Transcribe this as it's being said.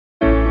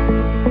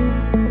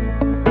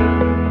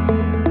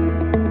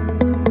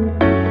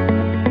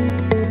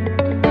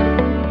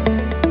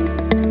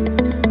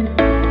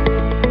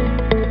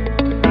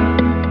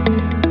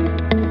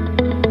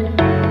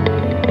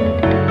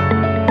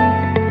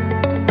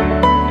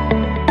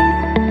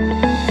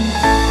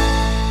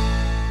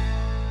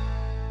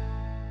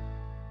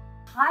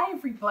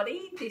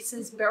everybody, this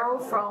is Beryl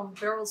from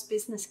Beryl's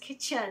Business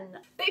Kitchen.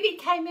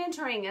 𝗶𝗶𝘁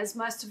mentoring, as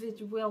most of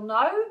you will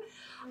know.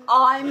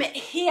 I'm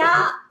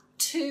here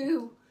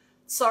to,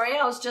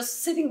 I was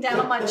just sitting down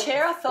on my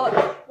chair. I thought,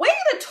 we're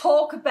going to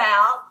talk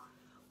about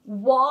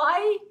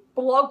why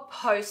blog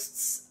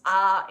posts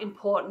are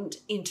important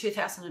in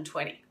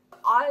 2020.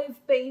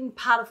 I've been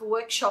part of a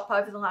workshop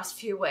over the last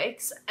few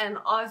weeks and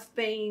I've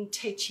been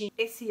teaching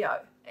SEO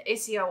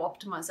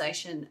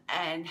optimization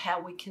and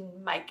how we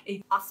can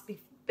make us be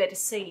better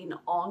seen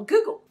on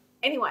Google.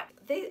 Anyway,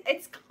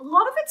 a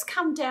lot of it's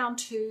come down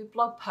to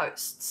blog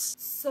posts.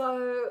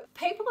 So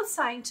people are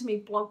saying to me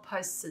blog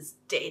posts is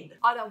dead.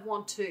 I don't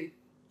want to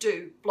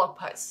do blog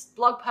posts.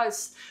 Blog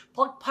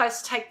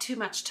posts take too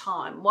much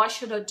time. Why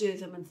should I do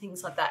them and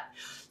things like that?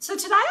 So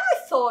today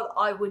I thought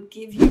I would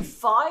give you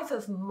 5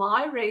 of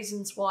my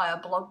reasons why I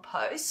blog,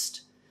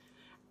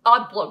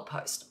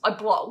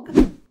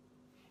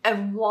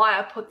 and why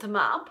I put them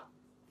up.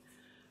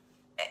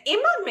 In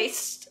my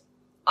list,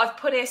 I've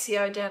put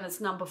SEO down as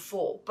number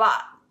 4,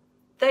 but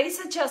these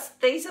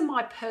are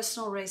my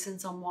personal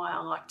reasons on why I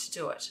like to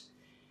do it.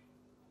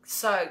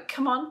 So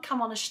come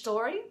on a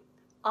story.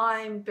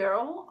 I'm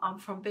Beryl, I'm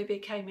from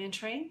𝗶𝗶𝘁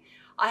mentoring.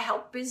 I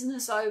help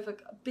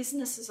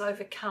businesses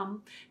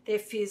overcome their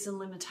fears and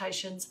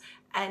limitations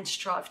and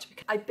strive to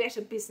become a better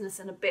business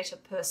and a better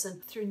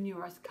person through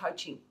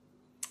neurocoaching.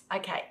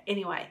 Okay,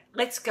 anyway,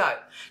 let's go.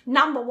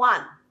 Number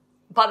 1,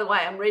 by the way,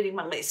 I'm reading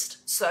my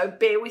list, so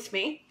bear with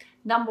me.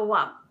 Number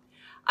 1,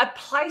 a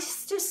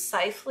place to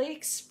safely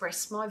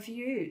express my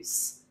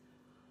views.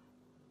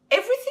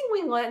 Everything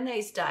we learn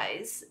these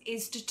days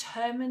is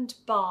determined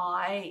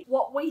by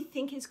what we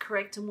think is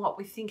correct and what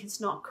we think is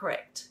not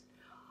correct.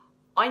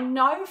 I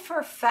know for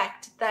a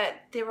fact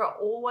that there are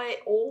always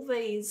all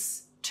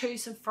these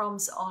to's and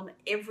froms on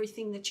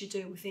everything that you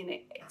do within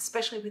it,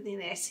 especially within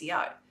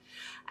SEO.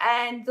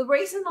 And the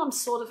reason I'm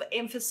sort of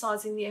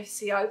emphasizing the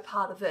SEO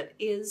part of it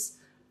is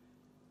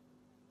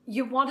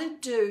you want to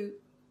do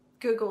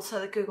Google so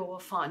that Google will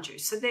find you.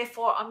 So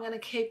therefore, I'm going to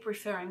keep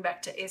referring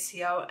back to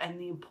SEO and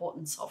the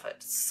importance of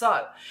it.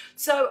 So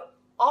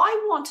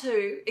I want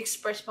to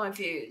express my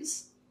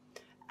views,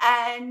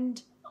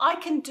 and I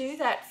can do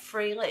that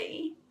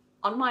freely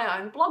on my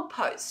own blog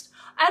post.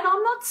 And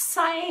I'm not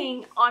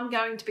saying I'm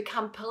going to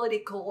become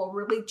political or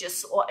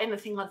religious or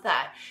anything like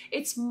that.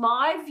 It's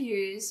my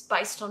views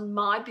based on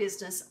my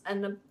business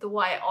and the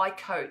way I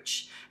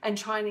coach and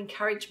try and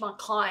encourage my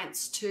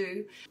clients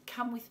to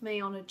come with me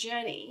on a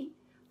journey.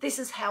 This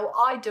is how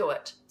I do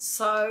it.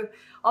 So,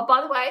 oh,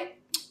 by the way,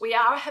 we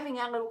are having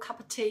our little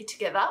cup of tea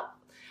together.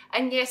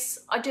 And yes,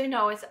 I do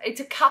know it's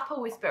a cuppa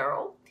with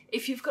Beryl.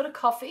 If you've got a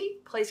coffee,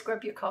 please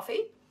grab your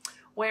coffee.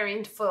 We're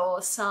in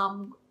for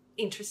some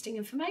interesting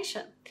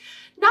information.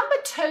 Number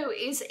 2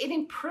 is it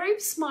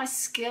improves my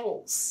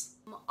skills.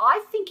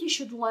 I think you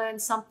should learn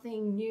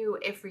something new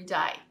every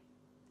day.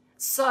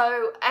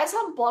 So as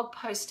I'm blog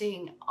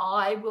posting,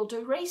 I will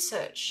do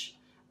research.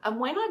 And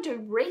when I do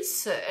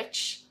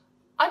research,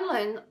 I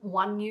learn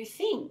one new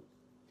thing.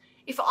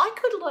 If I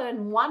could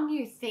learn one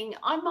new thing,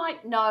 I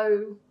might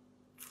know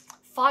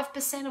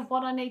 5% of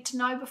what I need to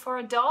know before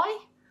I die,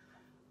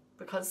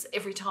 because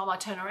every time I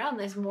turn around,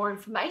 there's more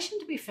information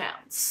to be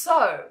found.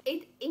 So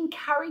it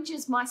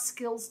encourages my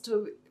skills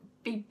to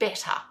be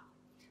better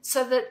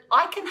so that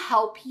I can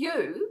help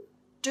you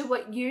do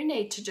what you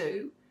need to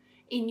do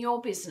in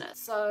your business.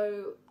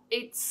 So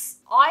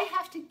I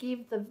have to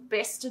give the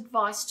best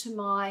advice to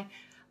my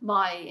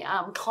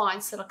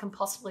clients that I can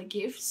possibly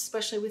give,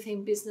 especially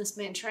within business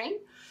mentoring.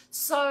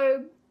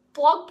 So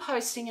blog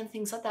posting and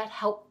things like that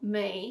help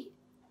me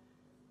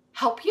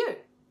help you.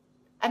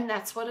 And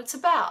that's what it's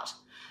about.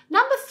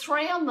 Number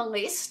 3 on the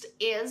list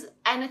is,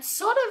 and it's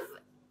sort of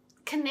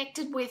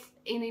connected with,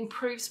 it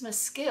improves my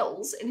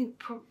skills and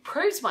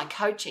improves my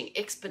coaching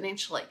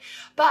exponentially,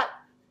 but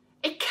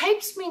it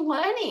keeps me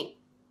learning.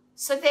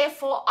 So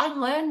therefore I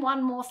learn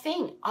one more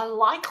thing. I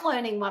like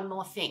learning one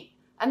more thing.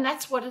 And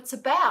that's what it's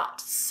about.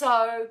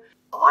 So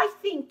I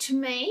think, to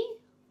me,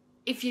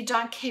 if you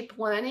don't keep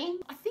learning,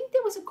 I think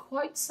there was a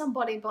quote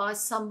by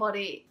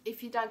somebody,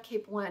 if you don't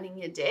keep learning,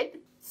 you're dead.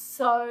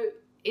 So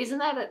isn't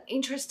that an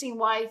interesting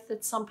way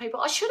that some people,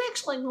 I should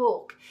actually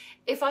look.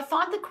 If I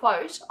find the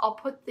quote, I'll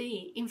put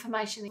the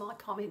information in my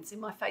comments in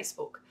my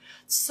Facebook.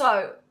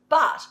 So,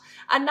 but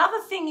another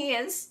thing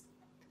is,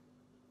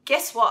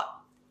 guess what?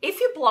 If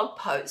you blog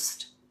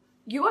post,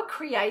 you are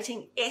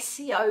creating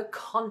SEO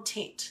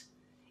content.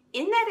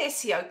 In that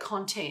SEO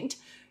content,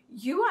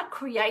 you are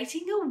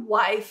creating a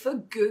way for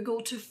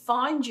Google to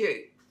find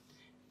you.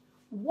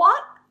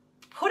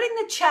 Put in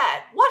the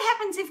chat, what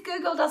happens if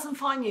Google doesn't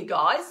find you,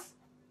 guys?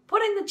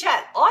 Put in the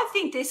chat. I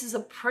think this is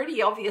a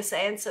pretty obvious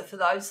answer for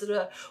those that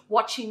are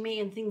watching me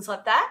and things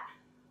like that.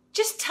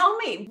 Just tell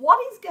me, what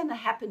is going to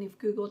happen if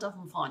Google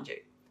doesn't find you?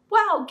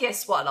 Well,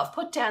 guess what? I've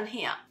put down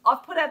here.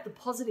 I've put out the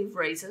positive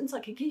reasons.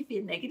 I could give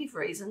you negative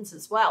reasons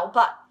as well,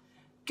 but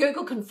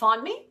Google can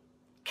find me.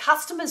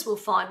 Customers will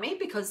find me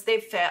because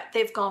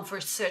they've gone for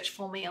a search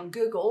for me on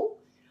Google.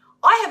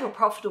 I have a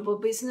profitable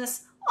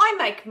business. I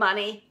make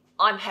money.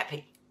 I'm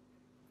happy.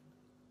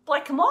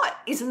 black and white.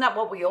 Isn't that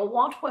what we all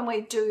want when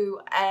we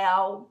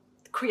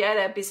create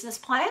our business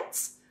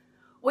plans?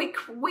 We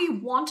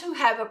want to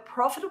have a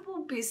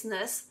profitable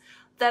business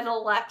that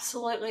will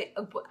absolutely,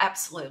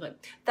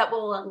 that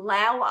will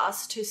allow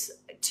us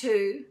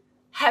to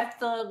have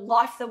the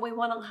life that we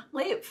want to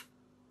live.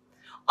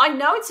 I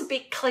know it's a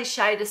bit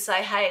cliche to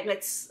say, hey,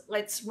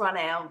 let's run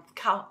our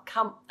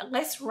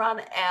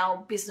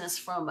business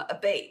from a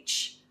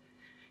beach.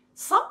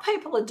 Some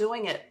people are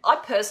doing it. I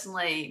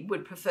personally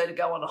would prefer to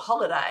go on a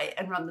holiday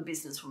and run the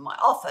business from my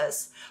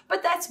office,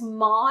 but that's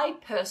my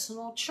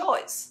personal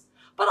choice.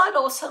 But I'd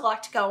also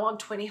like to go on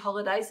 20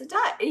 holidays a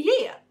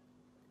year.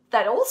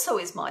 That also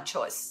is my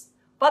choice.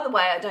 By the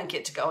way, I don't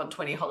get to go on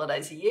 20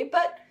 holidays a year,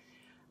 but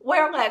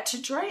we're allowed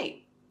to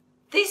dream.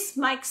 This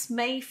makes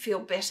me feel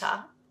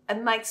better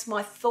and makes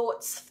my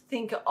thoughts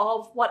think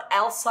of what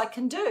else I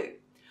can do.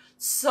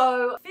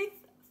 So,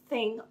 fifth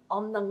thing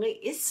on the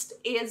list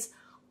is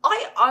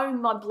I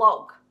own my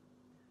blog.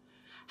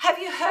 Have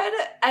you heard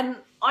it? And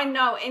I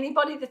know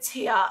anybody that's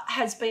here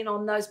has been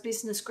on those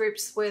business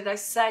groups where they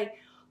say,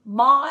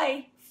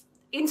 my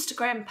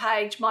Instagram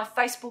page, my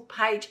Facebook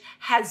page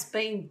has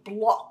been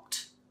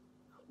blocked.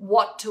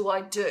 What do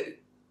I do?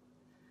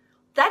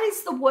 That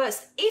is the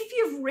worst. If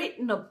you've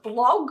written a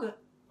blog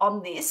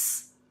on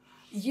this,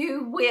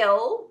 you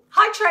will.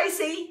 Hi,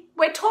 Tracy.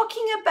 We're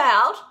talking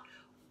about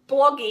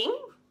blogging.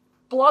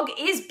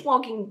 Is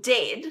blogging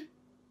dead?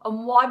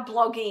 And why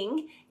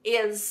blogging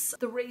is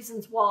the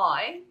reasons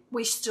why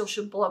we still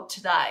should blog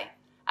today.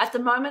 At the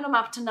moment, I'm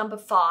up to number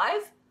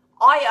 5.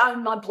 I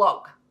own my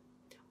blog.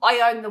 I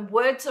own the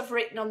words I've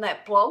written on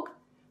that blog.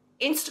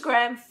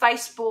 Instagram,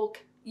 Facebook,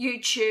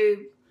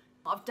 YouTube.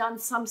 I've done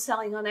some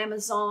selling on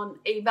Amazon,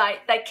 eBay.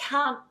 They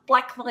can't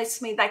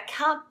blacklist me. They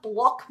can't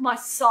block my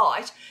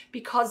site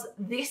because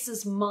this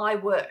is my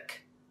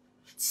work.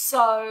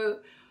 So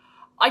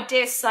I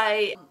dare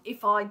say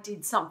if I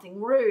did something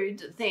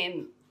rude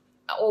then,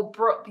 or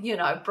broke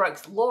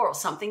the law or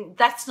something,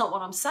 that's not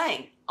what I'm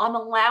saying. I'm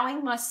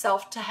allowing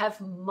myself to have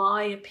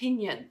my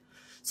opinion.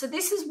 So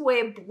this is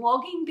where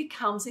blogging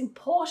becomes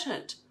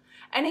important.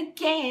 And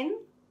again,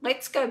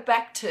 let's go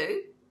back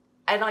to,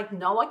 and I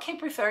know I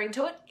keep referring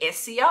to it,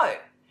 SEO.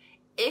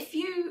 If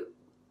you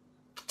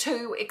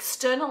do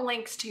external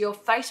links to your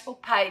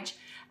Facebook page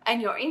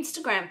and your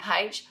Instagram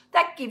page,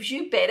 that gives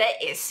you better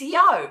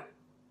SEO.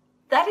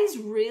 That is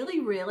really,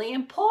 really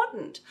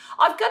important.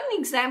 I've got an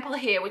example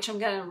here, which I'm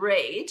going to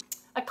read.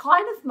 A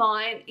client of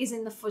mine is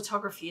in the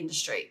photography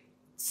industry.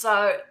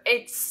 So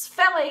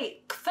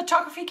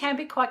photography can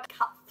be quite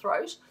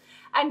cutthroat.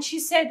 And she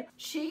said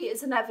she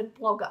is an avid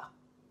blogger.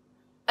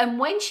 And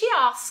when she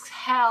asks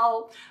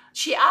all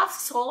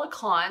her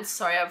clients,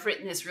 sorry, I've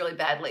written this really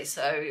badly,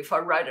 so if I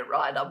wrote it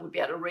right, I would be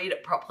able to read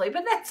it properly,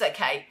 but that's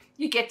okay.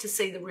 You get to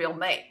see the real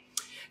me.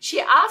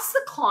 She asks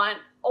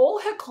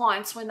all her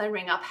clients when they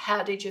ring up,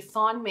 how did you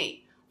find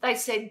me? They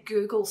said,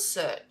 Google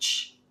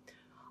search.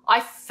 I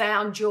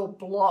found your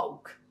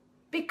blog,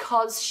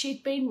 because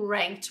she'd been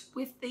ranked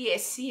with the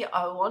SEO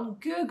on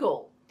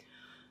Google.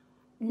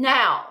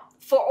 Now,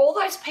 for all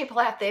those people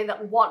out there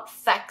that want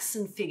facts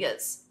and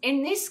figures,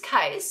 in this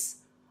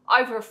case,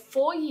 over a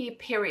 4-year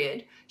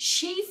period,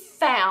 she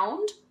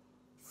found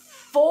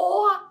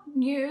over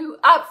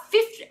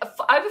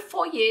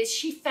 4 years,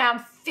 she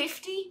found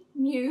 50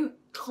 new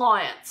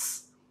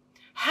clients.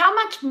 How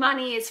much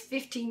money is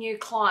 50 new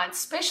clients,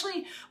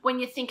 especially when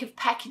you think of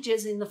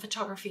packages in the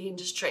photography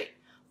industry?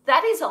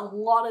 That is a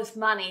lot of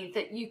money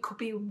that you could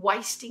be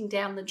wasting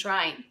down the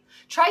drain.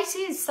 Tracy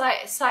is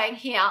saying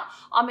here,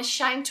 I'm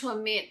ashamed to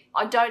admit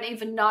I don't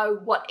even know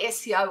what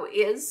SEO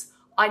is.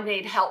 I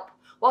need help.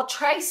 Well,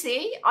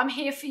 Tracy, I'm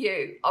here for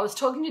you. I was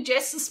talking to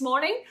Jess this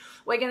morning.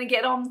 We're going to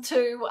get on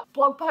to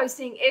blog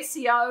posting,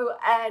 SEO,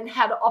 and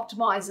how to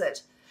optimize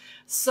it.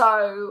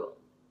 So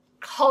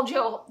hold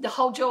your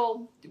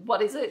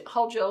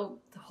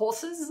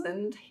horses,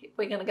 and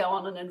we're going to go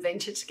on an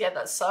adventure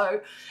together.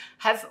 So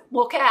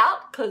look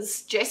out,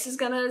 because Jess is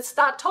going to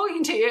start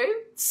talking to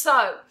you.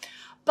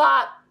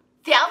 But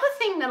the other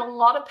thing that a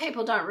lot of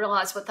people don't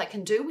realize what they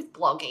can do with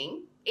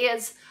blogging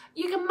is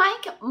you can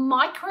make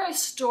micro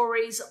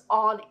stories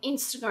on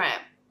Instagram.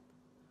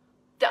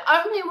 The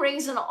only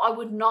reason I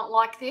would not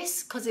like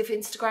this, because if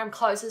Instagram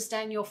closes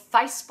down your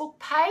Facebook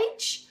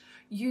page,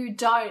 you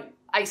don't,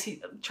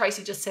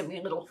 Tracy just sent me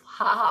a little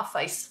ha-ha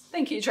face.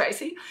 Thank you,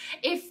 Tracy.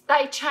 If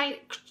they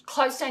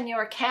close down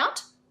your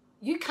account,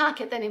 you can't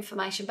get that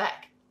information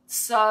back.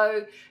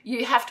 So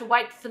you have to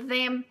wait for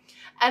them.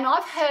 And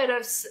I've heard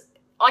of,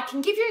 I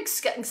can give you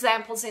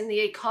examples in the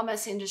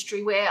e-commerce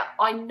industry where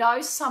I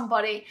know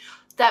somebody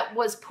that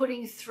was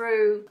putting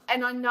through,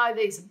 and I know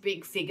these are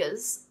big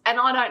figures, and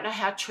I don't know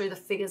how true the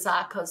figures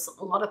are because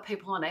a lot of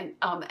people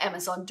on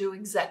Amazon do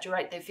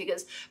exaggerate their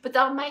figures, but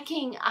they're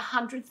making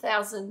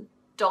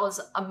 $100,000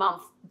 a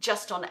month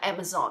just on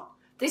Amazon.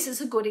 This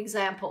is a good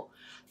example.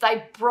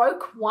 They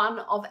broke one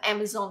of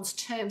Amazon's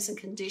terms and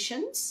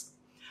conditions.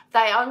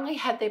 They only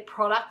had their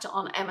product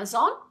on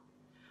Amazon.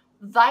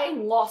 they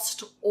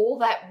lost all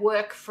that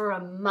work for a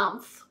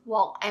month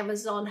while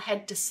Amazon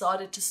had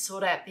decided to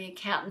sort out the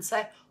account and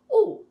say,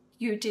 oh,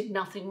 you did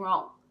nothing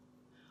wrong.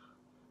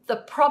 The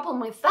problem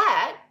with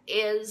that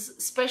is,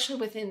 especially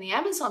within the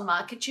Amazon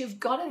market, you've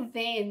got to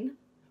then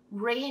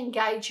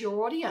re-engage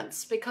your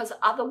audience, because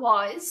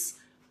otherwise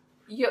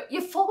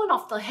you're falling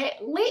off the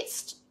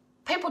list.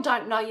 People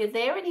don't know you're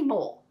there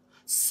anymore.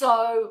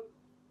 So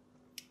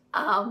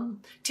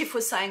Tiff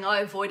was saying I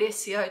avoid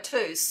SEO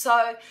too.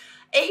 So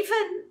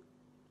even,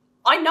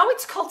 I know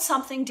it's called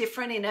something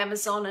different in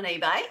Amazon and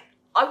eBay.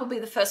 I will be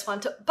the first one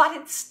to, but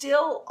it's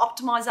still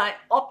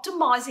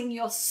optimizing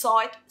your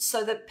site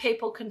so that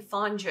people can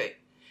find you.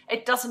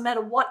 It doesn't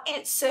matter what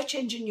search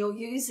engine you're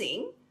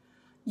using,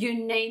 you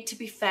need to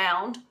be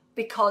found,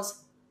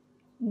 because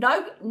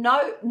no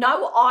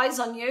eyes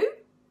on you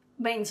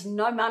means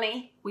no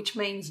money, which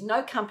means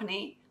no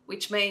company,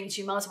 which means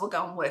you might as well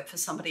go and work for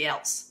somebody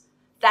else.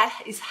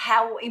 That is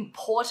how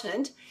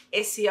important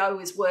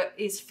SEO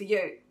is for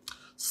you.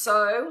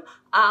 So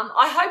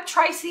I hope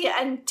Tracy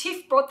and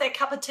Tiff brought their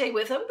cup of tea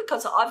with them,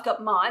 because I've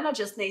got mine. I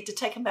just need to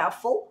take a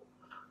mouthful.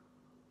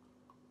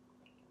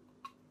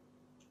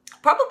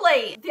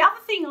 Probably the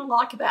other thing I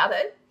like about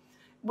it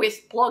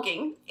with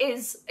blogging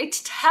is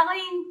it's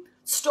telling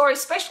stories,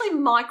 especially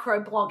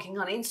micro blogging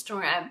on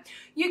Instagram.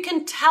 You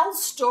can tell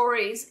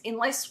stories in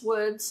less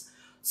words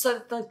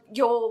so that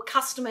your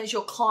customers,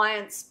 your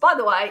clients, by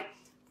the way,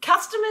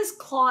 customers,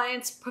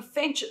 clients,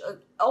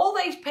 all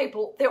these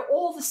people, they're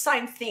all the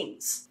same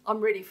things. I'm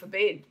ready for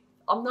bed.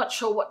 I'm not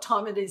sure what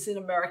time it is in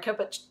America,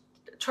 but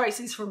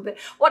Tracy's from bed.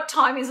 What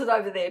time is it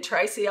over there,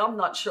 Tracy? I'm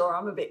not sure.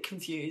 I'm a bit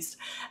confused.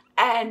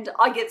 And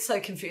I get so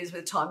confused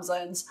with time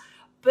zones.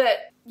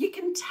 But you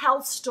can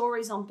tell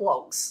stories on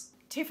blogs.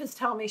 Tiff is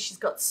telling me she's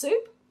got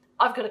soup.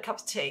 I've got a cup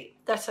of tea.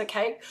 That's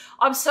okay.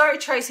 I'm sorry,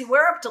 Tracy,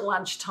 we're up to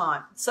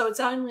lunchtime. So it's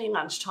only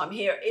lunchtime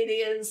here. It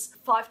is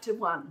 5 to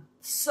 1.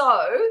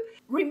 So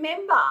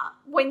remember,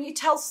 when you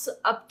tell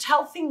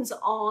things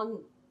on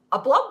a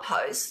blog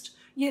post,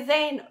 you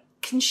then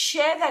can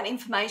share that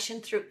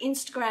information through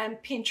Instagram,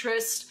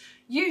 Pinterest,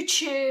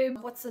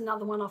 YouTube. What's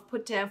another one I've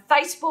put down?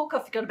 Facebook. I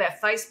forgot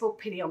about Facebook.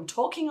 Pity I'm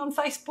talking on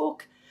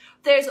Facebook.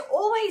 There's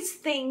always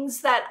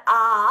things that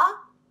are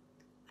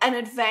an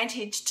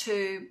advantage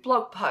to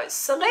blog posts.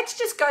 So let's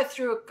just go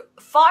through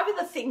 5 of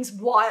the things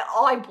why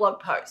I blog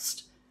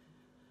post.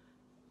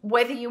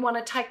 Whether you want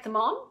to take them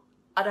on,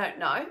 I don't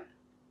know.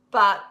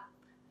 But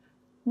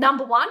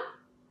number 1,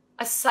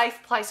 a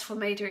safe place for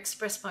me to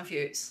express my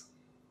views.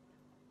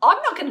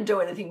 I'm not going to do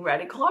anything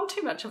radical. I'm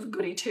too much of a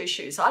goody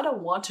two-shoes. I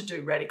don't want to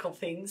do radical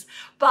things,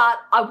 but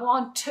I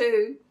want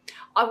to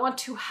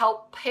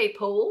help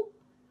people.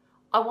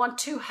 I want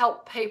to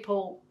help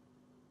people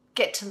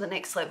get to the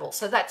next level.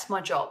 So that's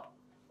my job.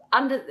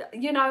 Under,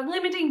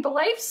 limiting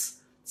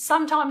beliefs,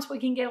 sometimes we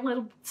can get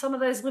some of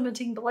those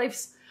limiting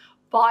beliefs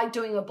by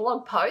doing a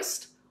blog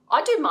post.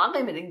 I do my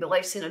limiting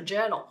beliefs in a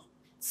journal.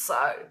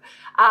 So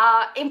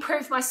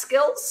improve my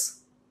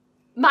skills.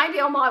 Maybe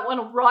I might want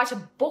to write a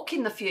book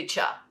in the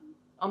future.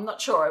 I'm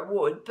not sure I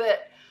would,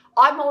 but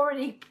I'm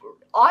already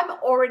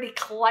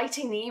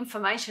collating the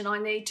information I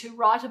need to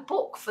write a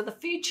book for the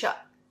future.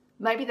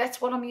 Maybe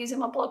that's what I'm using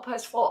my blog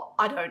post for.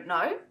 I don't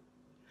know.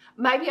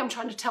 Maybe I'm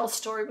trying to tell a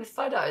story with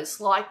photos,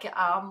 like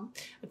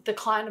the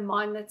client of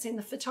mine that's in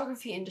the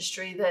photography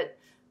industry that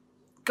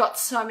got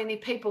so many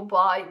people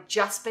by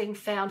just being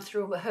found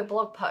through her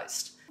blog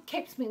post. It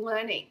keeps me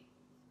learning.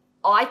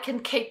 I can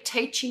keep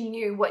teaching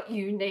you what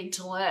you need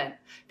to learn,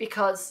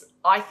 because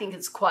I think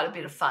it's quite a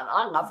bit of fun.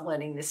 I love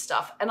learning this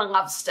stuff, and I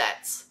love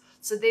stats.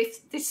 So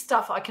this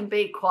stuff I can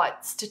be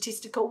quite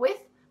statistical with,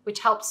 which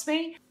helps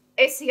me.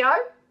 SEO,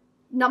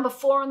 number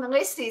 4 on the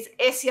list is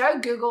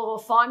SEO. Google will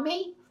find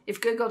me. If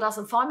Google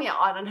doesn't find me,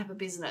 I don't have a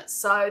business.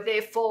 So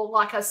therefore,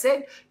 like I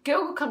said,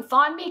 Google can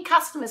find me,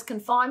 customers can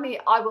find me,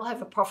 I will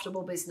have a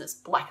profitable business,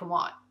 black and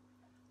white.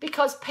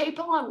 Because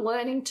people are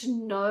learning to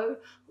know,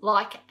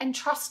 like, and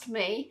trust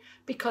me,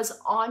 because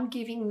I'm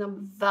giving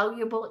them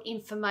valuable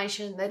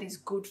information that is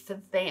good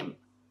for them.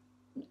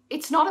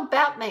 It's not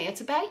about me,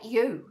 it's about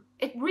you.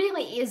 It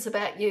really is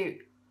about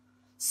you.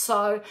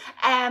 So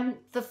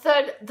the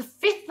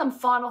 5th and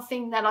final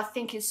thing that I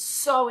think is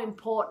so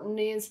important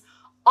is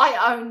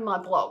I own my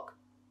blog.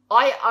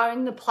 I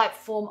own the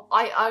platform.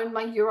 I own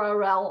my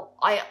URL.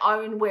 I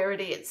own where it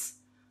is.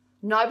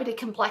 Nobody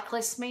can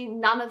blacklist me,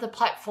 none of the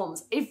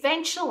platforms.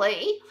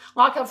 Eventually,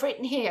 like I've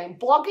written here,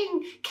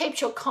 blogging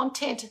keeps your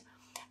content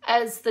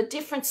as the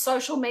different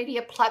social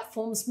media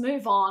platforms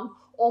move on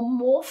or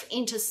morph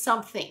into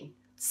something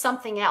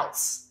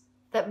else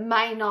that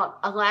may not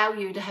allow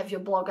you to have your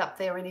blog up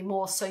there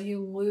anymore. So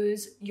you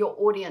lose your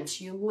audience,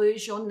 you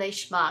lose your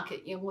niche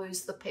market, you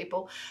lose the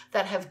people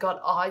that have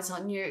got eyes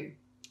on you.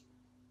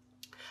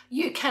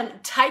 You can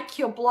take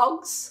your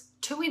blogs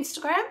to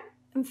Instagram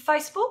and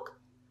Facebook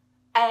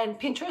and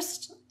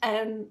Pinterest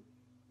and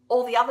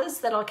all the others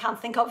that I can't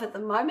think of at the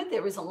moment.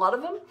 There is a lot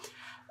of them.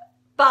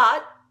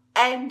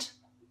 And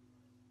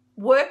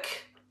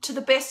work to the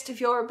best of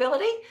your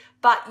ability,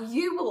 but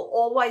you will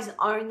always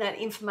own that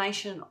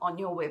information on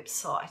your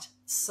website.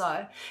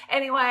 So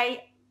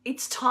anyway,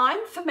 it's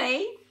time for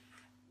me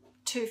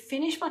to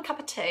finish my cup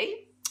of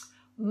tea,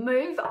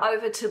 move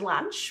over to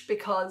lunch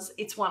because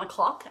it's 1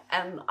 o'clock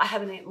and I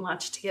haven't eaten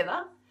lunch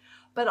together.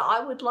 But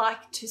I would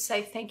like to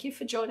say thank you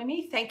for joining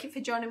me. Thank you for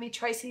joining me,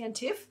 Tracy and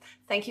Tiff.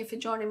 Thank you for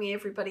joining me,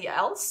 everybody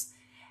else.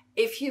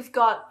 If you've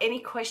got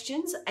any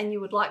questions and you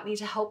would like me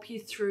to help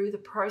you through the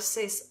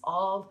process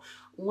of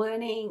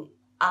learning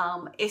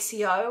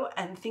SEO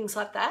and things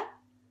like that,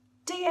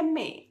 DM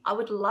me. I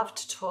would love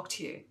to talk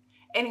to you.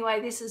 Anyway,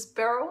 this is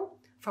Beryl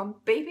from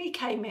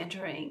BBK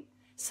Mentoring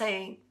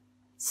saying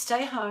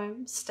stay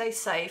home, stay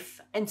safe,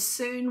 and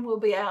soon we'll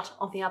be out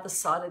on the other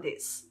side of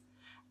this.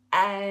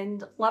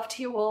 And love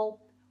to you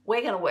all.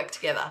 We're going to work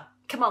together.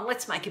 Come on,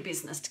 let's make a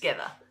business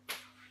together.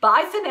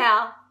 Bye for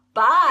now.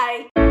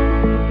 Bye.